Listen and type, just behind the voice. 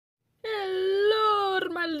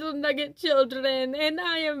little nugget children, and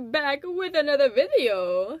I am back with another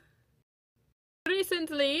video.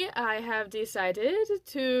 Recently, I have decided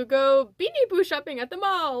to go Beanie Boo shopping at the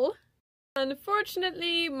mall.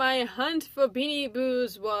 Unfortunately, my hunt for Beanie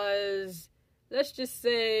Boos was, let's just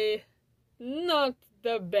say, not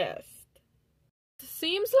the best.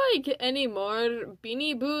 Seems like anymore,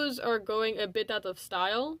 Beanie Boos are going a bit out of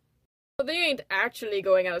style. Well, they ain't actually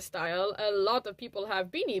going out of style. A lot of people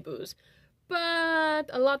have Beanie Boos, but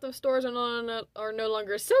a lot of stores are no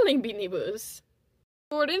longer selling Beanie Boos.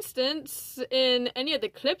 For instance, in any of the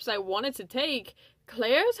clips I wanted to take,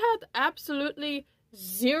 Claire's had absolutely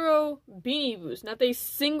zero Beanie Boos, not a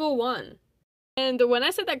single one. And when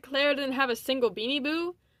I said that Claire didn't have a single Beanie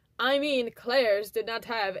Boo, I mean Claire's did not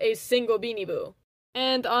have a single Beanie Boo.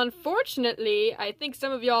 And unfortunately, I think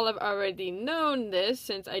some of y'all have already known this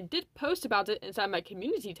since I did post about it inside my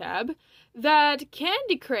community tab, that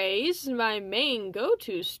Candy Craze, my main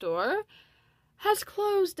go-to store, has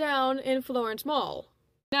closed down in Florence Mall.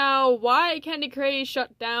 Now, why Candy Craze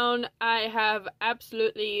shut down, I have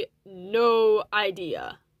absolutely no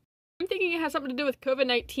idea. I'm thinking it has something to do with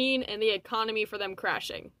COVID-19 and the economy for them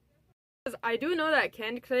crashing. I do know that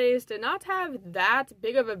Candy Craze did not have that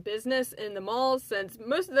big of a business in the malls since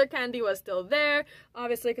most of their candy was still there,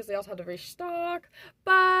 obviously because they also had to restock,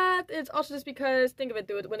 but it's also just because, think of it,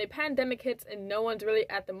 dude, when a pandemic hits and no one's really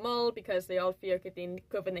at the mall because they all fear getting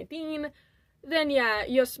COVID-19, then yeah,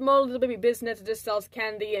 your small little baby business that just sells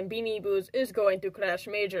candy and Beanie Boos is going to crash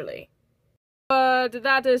majorly. But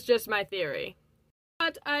that is just my theory.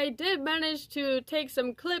 But I did manage to take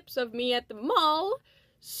some clips of me at the mall,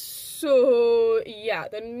 so yeah,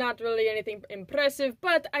 they're not really anything impressive,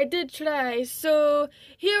 but I did try, so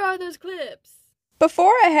here are those clips.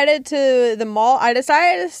 Before I headed to the mall, I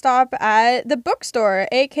decided to stop at the bookstore,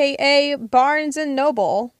 aka Barnes &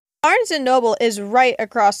 Noble. Barnes & Noble is right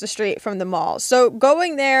across the street from the mall, so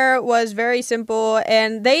going there was very simple,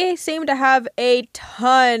 and they seem to have a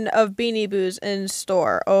ton of Beanie Boos in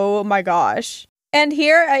store. Oh my gosh. And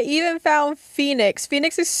here, I even found Phoenix.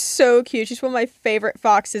 Phoenix is so cute. She's one of my favorite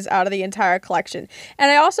foxes out of the entire collection.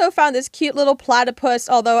 And I also found this cute little platypus,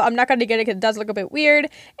 although I'm not going to get it because it does look a bit weird.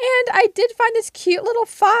 And I did find this cute little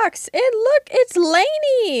fox. And look, it's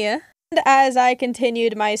Lainey! And as I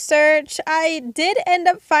continued my search, I did end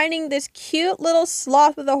up finding this cute little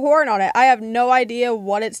sloth with a horn on it. I have no idea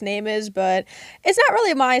what its name is, but it's not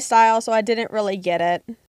really my style, so I didn't really get it.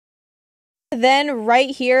 Then right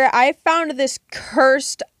here, I found this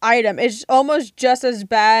cursed item. It's almost just as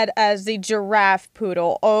bad as the giraffe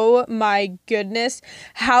poodle. Oh my goodness.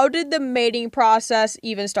 How did the mating process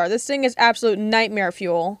even start? This thing is absolute nightmare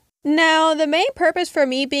fuel. Now, the main purpose for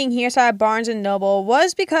me being here at Barnes & Noble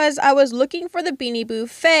was because I was looking for the Beanie Boo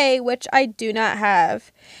Faye, which I do not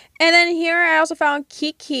have. And then here I also found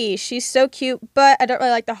Kiki. She's so cute, but I don't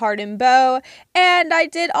really like the hardened bow. And I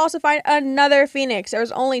did also find another Phoenix. There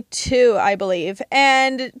was only two, I believe.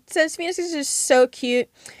 And since Phoenix is just so cute,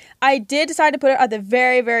 I did decide to put her at the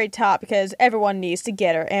very, very top because everyone needs to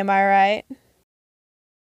get her. Am I right?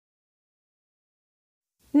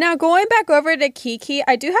 Now, going back over to Kiki,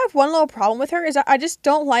 I do have one little problem with her, is that I just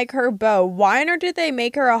don't like her bow. Why on earth did they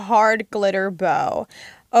make her a hard glitter bow?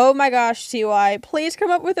 Oh my gosh, TY, please come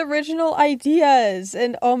up with original ideas.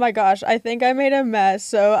 And oh my gosh, I think I made a mess.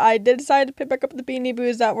 So I did decide to pick back up the Beanie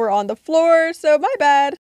Boos that were on the floor, so my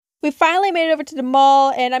bad. We finally made it over to the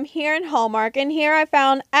mall, and I'm here in Hallmark, and here I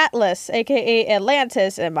found Atlas, aka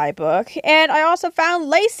Atlantis, in my book, and I also found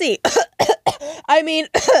Lacey. I mean,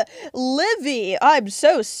 Livy. I'm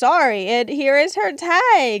so sorry, and here is her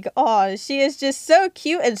tag. Oh, she is just so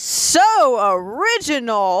cute and so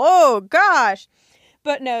original. Oh gosh.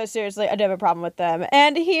 But no, seriously, I do have a problem with them.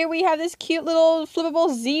 And here we have this cute little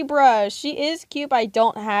flippable zebra. She is cute, but I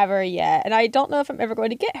don't have her yet. And I don't know if I'm ever going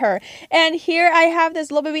to get her. And here I have this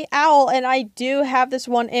little baby owl. And I do have this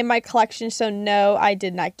one in my collection. So no, I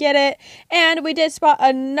did not get it. And we did spot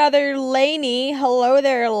another Lainey. Hello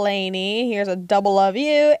there, Lainey. Here's a double of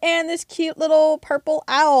you. And this cute little purple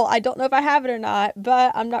owl. I don't know if I have it or not,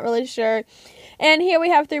 but I'm not really sure. And here we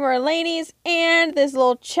have three more Laneys and this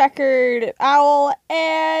little checkered owl.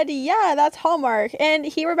 And yeah, that's Hallmark. And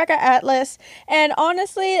here we're back at Atlas. And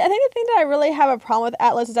honestly, I think the thing that I really have a problem with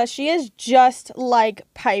Atlas is that she is just like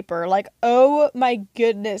Piper. Like, oh my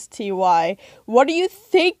goodness, TY. What are you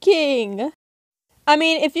thinking? I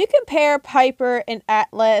mean, if you compare Piper and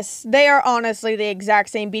Atlas, they are honestly the exact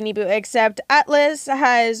same Beanie Boo, except Atlas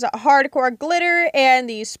has hardcore glitter and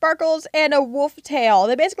these sparkles and a wolf tail.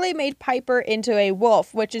 They basically made Piper into a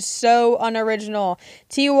wolf, which is so unoriginal.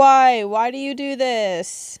 TY, why do you do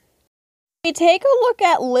this? We take a look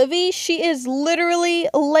at Livy. She is literally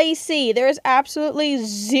Lacey. There is absolutely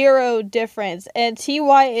zero difference, and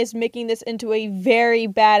TY is making this into a very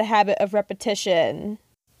bad habit of repetition.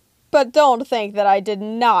 But don't think that I did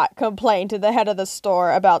not complain to the head of the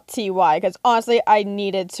store about TY, because honestly, I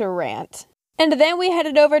needed to rant. And then we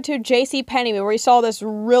headed over to JCPenney, where we saw this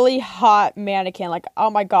really hot mannequin. Like, oh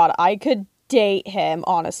my god, I could date him,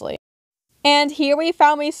 honestly. And here we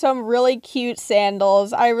found me some really cute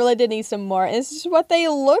sandals. I really did need some more. This is what they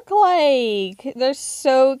look like. They're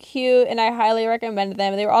so cute, and I highly recommend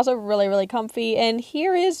them. They were also really, really comfy. And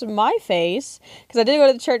here is my face, because I did go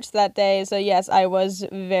to the church that day, so yes, I was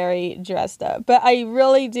very dressed up. But I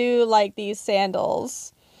really do like these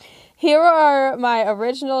sandals. Here are my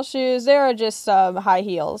original shoes. They are just some high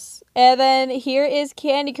heels. And then here is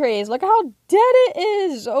Candy Craze. Look how dead it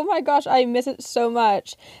is. Oh my gosh, I miss it so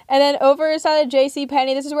much. And then over inside of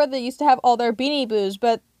JCPenney, this is where they used to have all their Beanie Boos.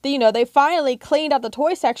 But, you know, they finally cleaned out the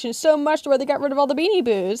toy section so much to where they got rid of all the Beanie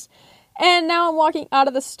Boos. And now I'm walking out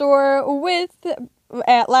of the store with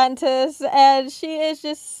Atlantis. And she is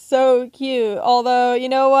just so cute. Although, you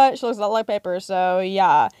know what? She looks a lot like Paper, so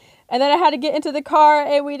yeah. And then I had to get into the car,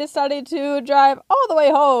 and we decided to drive all the way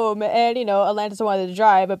home. And, you know, Atlantis wanted to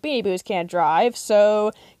drive, but Beanie Boos can't drive,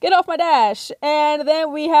 so get off my dash. And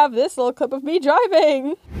then we have this little clip of me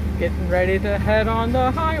driving. Getting ready to head on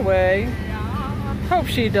the highway. Yeah. Hope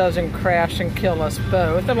she doesn't crash and kill us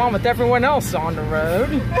both, along with everyone else on the road.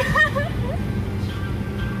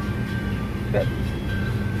 But,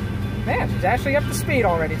 man, she's actually up to speed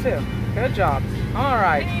already, too. Good job. All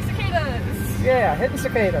right. Hitting cicadas. Yeah, hitting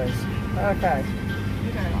cicadas. Okay.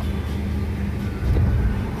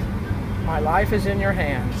 My life is in your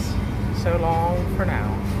hands. So long for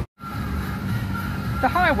now. The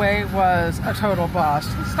highway was a total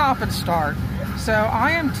bust. Stop and start. So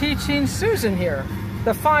I am teaching Susan here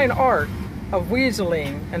the fine art of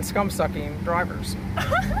weaseling and scum-sucking drivers.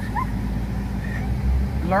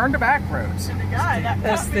 Learn the back roads.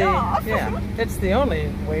 It's the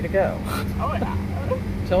only way to go. Oh yeah.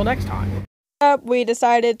 Till next time. We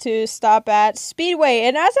decided to stop at Speedway,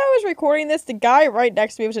 and as I was recording this, the guy right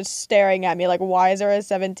next to me was just staring at me like, why is there a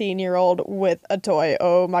 17-year-old with a toy?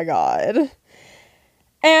 Oh my god.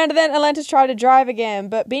 And then Atlantis tried to drive again,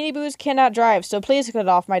 but Beanie Boos cannot drive, so please get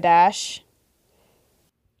off my dash.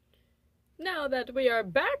 Now that we are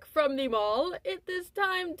back from the mall, it is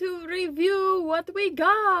time to review what we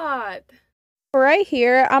got. Right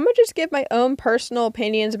here, I'm going to just give my own personal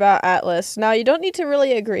opinions about Atlas. Now, you don't need to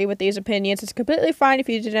really agree with these opinions. It's completely fine if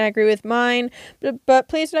you do not agree with mine, but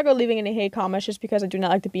please do not go leaving any hate comments just because I do not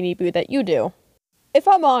like the Beanie Boo that you do. If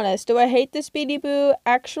I'm honest, do I hate this Beanie Boo?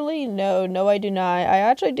 Actually, no, I do not. I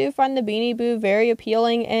actually do find the Beanie Boo very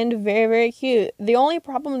appealing and very, very cute. The only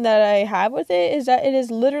problem that I have with it is that it is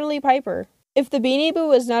literally Piper. If the Beanie Boo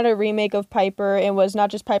was not a remake of Piper and was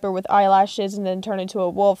not just Piper with eyelashes and then turned into a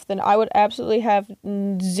wolf, then I would absolutely have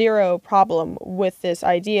zero problem with this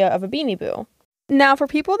idea of a Beanie Boo. Now, for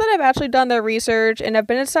people that have actually done their research and have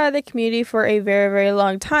been inside the community for a very, very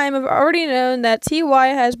long time, have already known that TY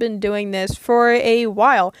has been doing this for a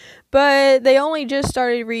while, but they only just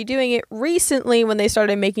started redoing it recently when they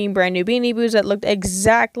started making brand new Beanie Boos that looked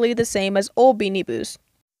exactly the same as old Beanie Boos.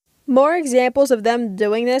 More examples of them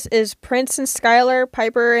doing this is Prince and Skylar,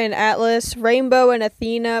 Piper and Atlas, Rainbow and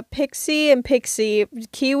Athena, Pixie and Pixie,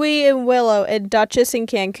 Kiwi and Willow, and Duchess and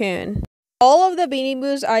Cancun. All of the Beanie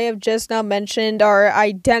Boos I have just now mentioned are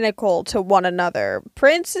identical to one another.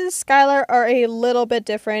 Prince and Skylar are a little bit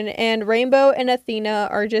different, and Rainbow and Athena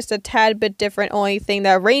are just a tad bit different, only thing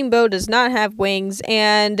that Rainbow does not have wings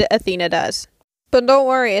and Athena does. But don't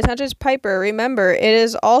worry, it's not just Piper. Remember, it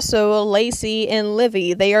is also Lacey and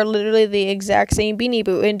Livy. They are literally the exact same Beanie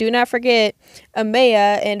Boo. And do not forget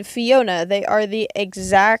Amaya and Fiona. They are the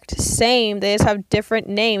exact same. They just have different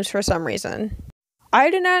names for some reason. I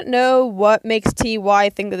do not know what makes TY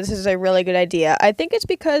think that this is a really good idea. I think it's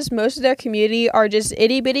because most of their community are just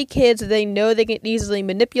itty-bitty kids that they know they can easily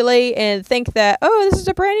manipulate and think that, oh, this is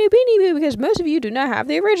a brand new Beanie Boo because most of you do not have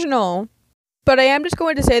the original. But I am just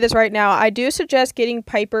going to say this right now. I do suggest getting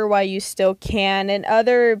Piper while you still can and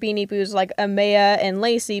other Beanie Boos like Amaya and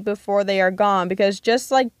Lacey before they are gone. Because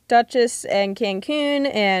just like Duchess and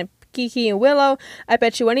Cancun and Kiki and Willow, I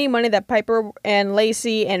bet you any money that Piper and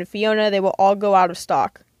Lacey and Fiona, they will all go out of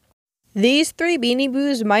stock. These 3 Beanie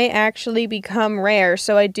Boos might actually become rare.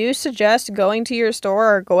 So I do suggest going to your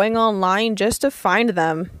store or going online just to find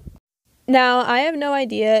them. Now, I have no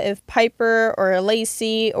idea if Piper or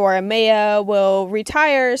Lacey or Amaya will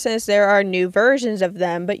retire since there are new versions of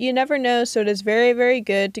them, but you never know, so it is very, very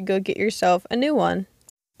good to go get yourself a new one.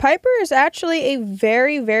 Piper is actually a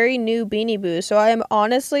very, very new Beanie Boo, so I am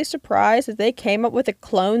honestly surprised that they came up with a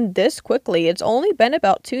clone this quickly. It's only been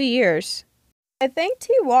about 2 years. I think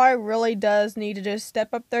TY really does need to just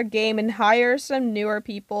step up their game and hire some newer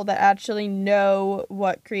people that actually know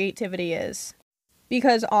what creativity is.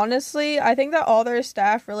 Because honestly, I think that all their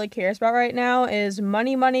staff really cares about right now is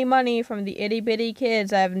money, money, money from the itty bitty kids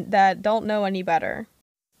that don't know any better.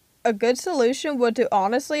 A good solution would to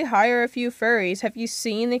honestly hire a few furries. Have you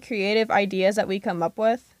seen the creative ideas that we come up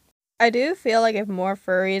with? I do feel like if more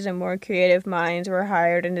furries and more creative minds were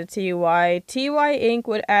hired into TY Inc.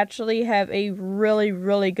 would actually have a really,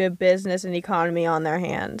 really good business and economy on their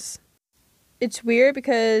hands. It's weird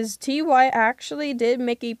because TY actually did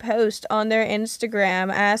make a post on their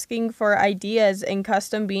Instagram asking for ideas and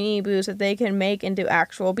custom Beanie Boos that they can make into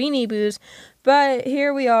actual Beanie Boos, but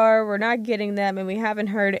here we are, we're not getting them and we haven't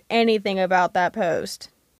heard anything about that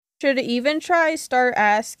post. Should even start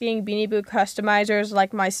asking Beanie Boo customizers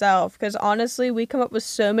like myself, because honestly, we come up with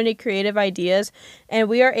so many creative ideas and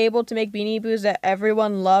we are able to make Beanie Boos that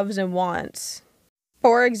everyone loves and wants.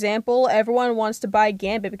 For example, everyone wants to buy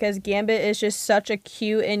Gambit because Gambit is just such a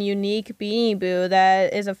cute and unique Beanie Boo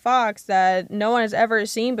that is a fox that no one has ever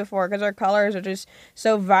seen before because her colors are just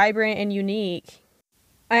so vibrant and unique.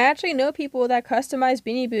 I actually know people that customize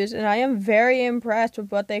Beanie Boos and I am very impressed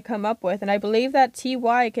with what they come up with, and I believe that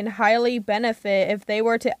TY can highly benefit if they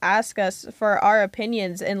were to ask us for our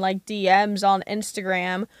opinions in like DMs on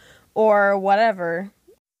Instagram or whatever.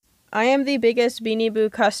 I am the biggest Beanie Boo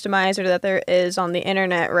customizer that there is on the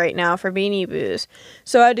internet right now for Beanie Boos.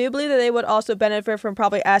 So I do believe that they would also benefit from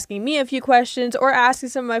probably asking me a few questions or asking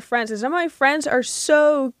some of my friends, because some of my friends are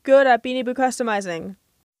so good at Beanie Boo customizing.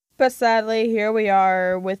 But sadly, here we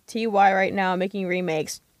are with TY right now making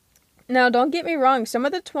remakes. Now, don't get me wrong, some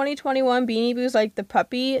of the 2021 Beanie Boos, like the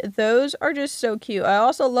puppy, those are just so cute. I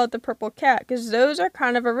also love the purple cat, because those are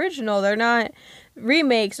kind of original. They're not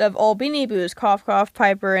remakes of old Beanie Boos, Cough Cough,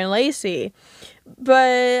 Piper, and Lacey.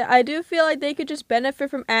 But I do feel like they could just benefit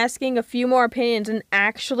from asking a few more opinions and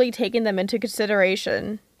actually taking them into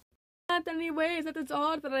consideration. Anyways, that is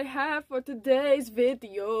all that I have for today's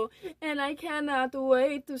video, and I cannot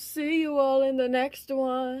wait to see you all in the next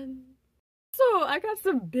one. So, I got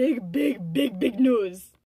some big news.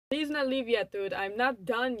 Please not leave yet, dude. I'm not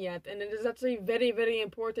done yet, and it is actually very, very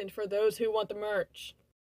important for those who want the merch.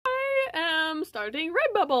 I am starting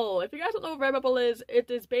Redbubble. If you guys don't know what Redbubble is,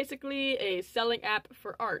 it is basically a selling app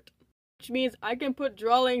for art. Which means I can put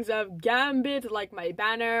drawings of Gambit, like my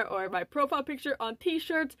banner or my profile picture, on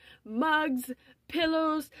t-shirts, mugs,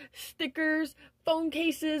 pillows, stickers, phone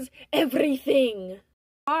cases, everything.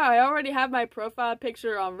 I already have my profile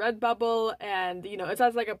picture on Redbubble, and you know, it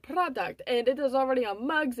says like a product, and it is already on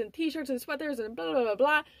mugs and t-shirts and sweaters and blah blah blah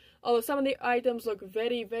blah. Although some of the items look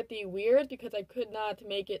very, very weird because I could not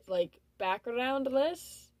make it like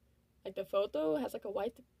backgroundless. Like the photo has like a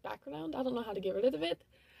white background. I don't know how to get rid of it.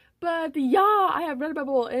 But yeah, I have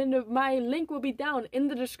Redbubble and my link will be down in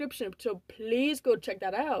the description, so please go check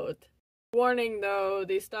that out. Warning though,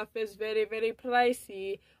 this stuff is very, very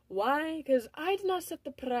pricey. Why? Because I did not set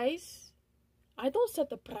the price. I don't set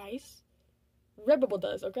the price. Redbubble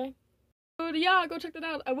does, okay? But yeah, go check that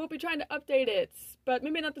out. I will be trying to update it, but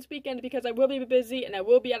maybe not this weekend because I will be busy and I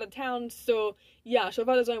will be out of town. So yeah, so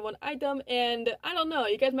far there's only one item, and I don't know,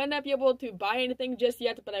 you guys might not be able to buy anything just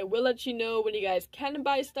yet, but I will let you know when you guys can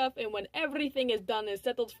buy stuff and when everything is done and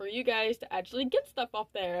settled for you guys to actually get stuff off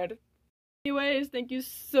there. Anyways, thank you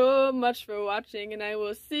so much for watching, and I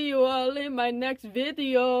will see you all in my next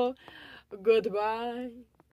video. Goodbye.